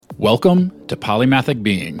Welcome to Polymathic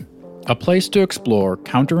Being, a place to explore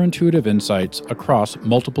counterintuitive insights across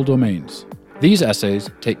multiple domains. These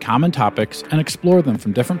essays take common topics and explore them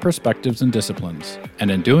from different perspectives and disciplines,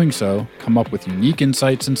 and in doing so, come up with unique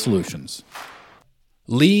insights and solutions.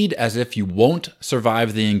 Lead as if you won't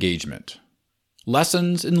survive the engagement.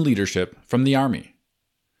 Lessons in leadership from the Army.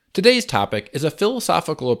 Today's topic is a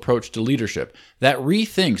philosophical approach to leadership that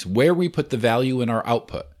rethinks where we put the value in our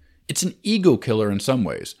output. It's an ego killer in some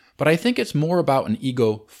ways, but I think it's more about an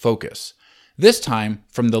ego focus. This time,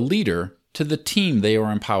 from the leader to the team they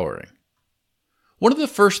are empowering. One of the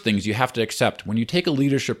first things you have to accept when you take a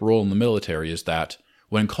leadership role in the military is that,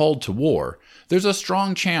 when called to war, there's a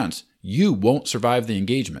strong chance you won't survive the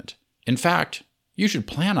engagement. In fact, you should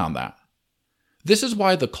plan on that. This is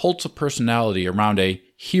why the cults of personality around a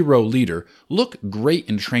hero leader look great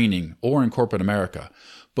in training or in corporate America,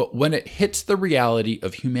 but when it hits the reality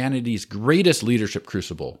of humanity's greatest leadership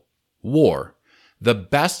crucible, war, the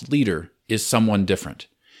best leader is someone different.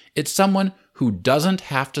 It's someone who doesn't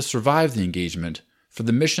have to survive the engagement for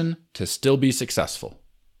the mission to still be successful.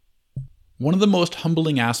 One of the most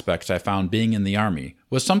humbling aspects I found being in the Army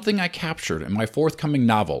was something I captured in my forthcoming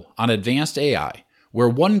novel on advanced AI, where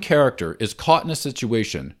one character is caught in a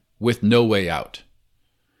situation with no way out.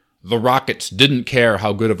 The rockets didn't care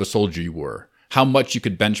how good of a soldier you were, how much you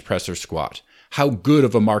could bench press or squat, how good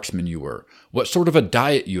of a marksman you were, what sort of a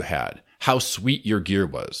diet you had, how sweet your gear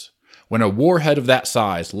was. When a warhead of that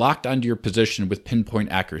size locked onto your position with pinpoint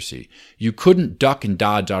accuracy, you couldn't duck and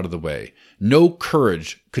dodge out of the way. No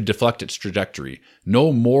courage could deflect its trajectory.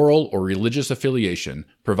 No moral or religious affiliation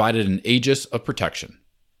provided an aegis of protection.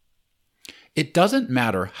 It doesn't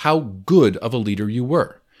matter how good of a leader you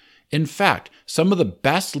were. In fact, some of the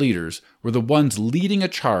best leaders were the ones leading a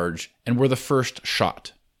charge and were the first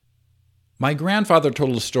shot. My grandfather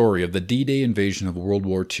told a story of the D-Day Invasion of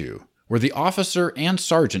WWII, where the officer and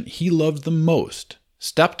sergeant he loved the most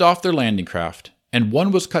stepped off their landing craft, and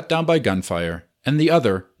one was cut down by gunfire, and the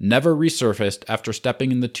other never resurfaced after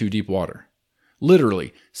stepping in the too deep water.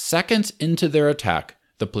 Literally, seconds into their attack,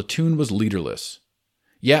 the platoon was leaderless.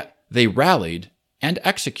 Yet, they rallied and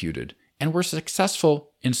executed and were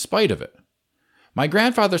successful in spite of it. My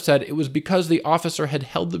grandfather said it was because the officer had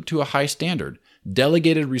held them to a high standard,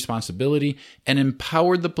 delegated responsibility, and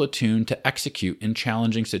empowered the platoon to execute in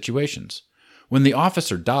challenging situations. When the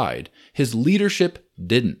officer died, his leadership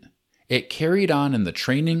didn't. It carried on in the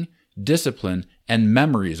training, discipline, and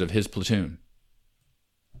memories of his platoon.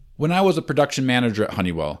 When I was a production manager at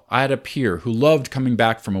Honeywell, I had a peer who loved coming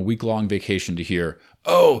back from a week-long vacation to hear,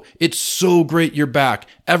 "Oh, it's so great you're back.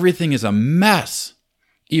 Everything is a mess."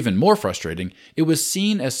 Even more frustrating, it was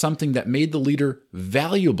seen as something that made the leader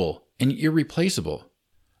valuable and irreplaceable.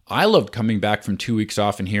 I loved coming back from 2 weeks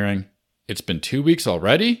off and hearing, "It's been 2 weeks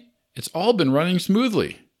already? It's all been running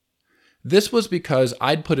smoothly." This was because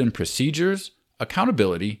I'd put in procedures,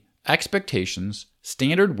 accountability, expectations,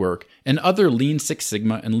 standard work, and other Lean Six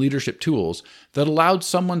Sigma and leadership tools that allowed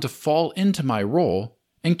someone to fall into my role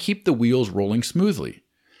and keep the wheels rolling smoothly.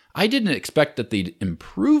 I didn't expect that they'd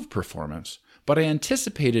improve performance, but I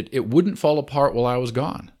anticipated it wouldn't fall apart while I was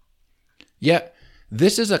gone. Yet,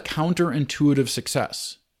 this is a counterintuitive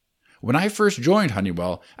success. When I first joined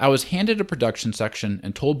Honeywell, I was handed a production section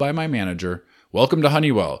and told by my manager, "Welcome to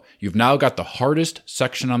Honeywell. You've now got the hardest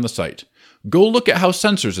section on the site. Go look at how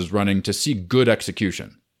sensors is running to see good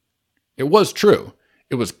execution." It was true.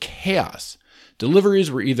 It was chaos. Deliveries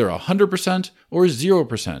were either 100% or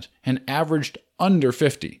 0% and averaged under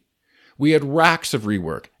 50. We had racks of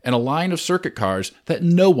rework and a line of circuit cards that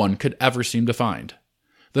no one could ever seem to find.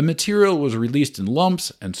 The material was released in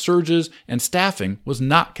lumps and surges, and staffing was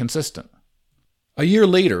not consistent. A year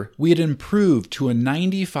later, we had improved to a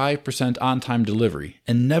 95% on-time delivery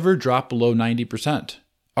and never dropped below 90%.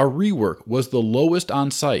 Our rework was the lowest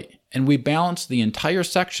on site, and we balanced the entire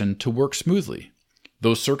section to work smoothly.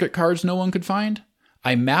 Those circuit cards no one could find?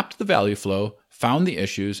 I mapped the value flow, found the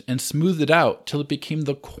issues, and smoothed it out till it became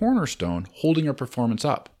the cornerstone holding our performance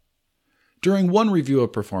up. During one review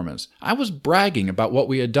of performance, I was bragging about what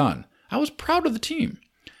we had done. I was proud of the team.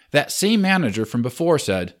 That same manager from before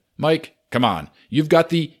said, "Mike, come on, you've got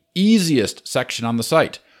the easiest section on the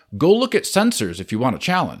site. Go look at sensors if you want a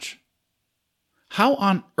challenge." How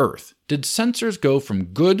on earth did sensors go from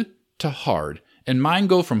good to hard and mine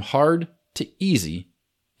go from hard to easy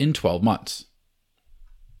in 12 months?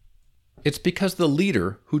 It's because the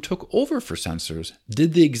leader who took over for sensors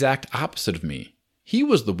did the exact opposite of me. He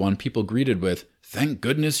was the one people greeted with, "Thank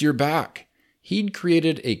goodness you're back." He'd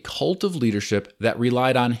created a cult of leadership that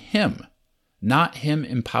relied on him, not him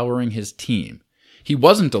empowering his team. He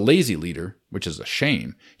wasn't a lazy leader, which is a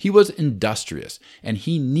shame. He was industrious, and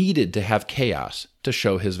he needed to have chaos to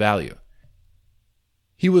show his value.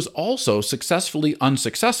 He was also successfully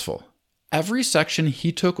unsuccessful. Every section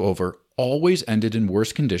he took over always ended in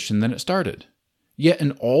worse condition than it started. Yet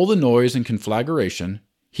in all the noise and conflagration,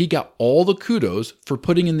 he got all the kudos for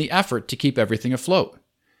putting in the effort to keep everything afloat.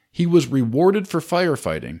 He was rewarded for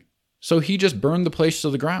firefighting, so he just burned the place to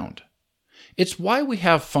the ground. It's why we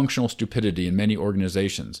have functional stupidity in many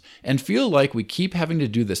organizations and feel like we keep having to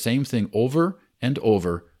do the same thing over and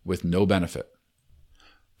over with no benefit.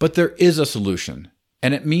 But there is a solution,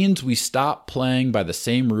 and it means we stop playing by the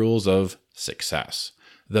same rules of success.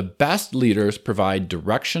 The best leaders provide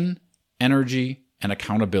direction, energy, and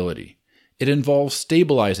accountability. It involves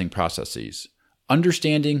stabilizing processes,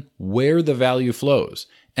 understanding where the value flows,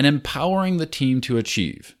 and empowering the team to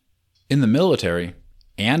achieve. In the military,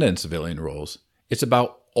 and in civilian roles, it's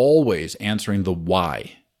about always answering the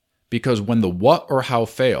why. Because when the what or how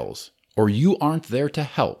fails, or you aren't there to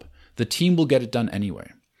help, the team will get it done anyway.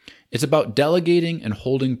 It's about delegating and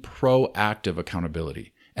holding proactive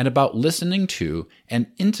accountability, and about listening to and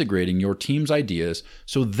integrating your team's ideas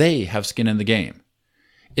so they have skin in the game.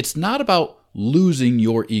 It's not about losing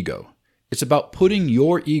your ego. It's about putting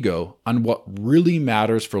your ego on what really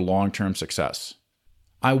matters for long-term success.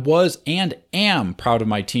 I was and am proud of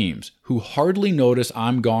my teams who hardly notice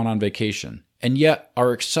I'm gone on vacation and yet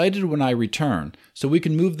are excited when I return so we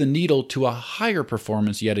can move the needle to a higher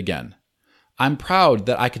performance yet again. I'm proud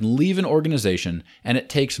that I can leave an organization and it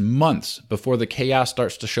takes months before the chaos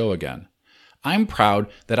starts to show again. I'm proud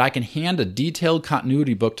that I can hand a detailed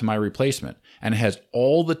continuity book to my replacement and it has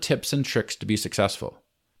all the tips and tricks to be successful.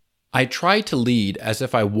 I try to lead as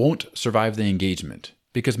if I won't survive the engagement,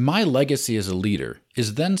 because my legacy as a leader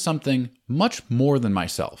is then something much more than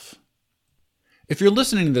myself. If you're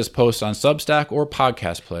listening to this post on Substack or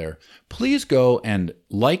Podcast Player, please go and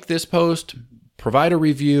like this post, provide a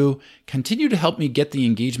review, continue to help me get the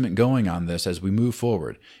engagement going on this as we move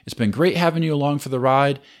forward. It's been great having you along for the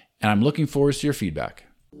ride, and I'm looking forward to your feedback.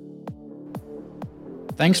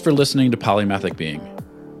 Thanks for listening to Polymathic Being.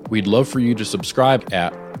 We'd love for you to subscribe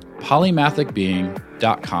at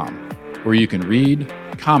polymathicbeing.com, where you can read,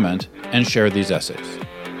 comment, and share these essays.